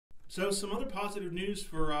So some other positive news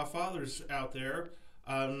for fathers out there.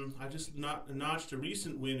 I just notched a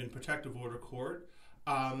recent win in protective order court.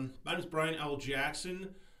 My name is Brian L.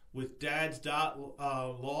 Jackson with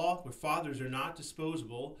Dads.Law, where fathers are not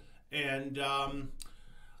disposable. And a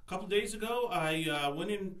couple days ago, I went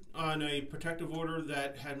in on a protective order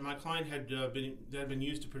that my client had been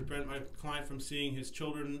used to prevent my client from seeing his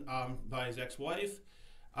children by his ex-wife.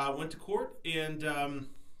 Went to court, and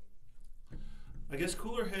I guess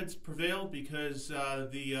cooler heads prevailed because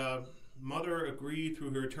the mother agreed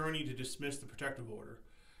through her attorney to dismiss the protective order.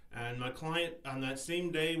 And my client on that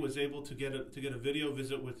same day was able to get a video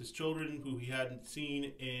visit with his children, who he hadn't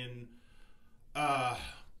seen in about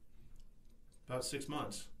 6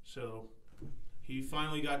 months. So he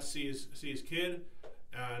finally got to see his kid,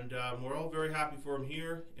 and we're all very happy for him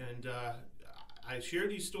here. And I share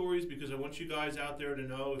these stories because I want you guys out there to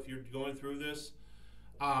know, if you're going through this,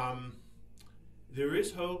 there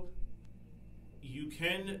is hope. You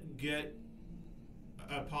can get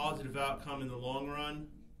a positive outcome in the long run,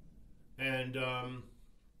 and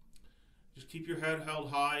just keep your head held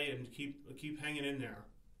high and keep hanging in there.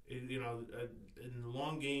 In the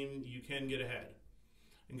long game, you can get ahead.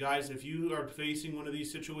 And guys, if you are facing one of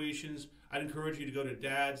these situations, I'd encourage you to go to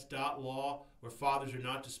Dads.Law, where fathers are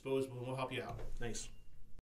not disposable, and we'll help you out. Thanks.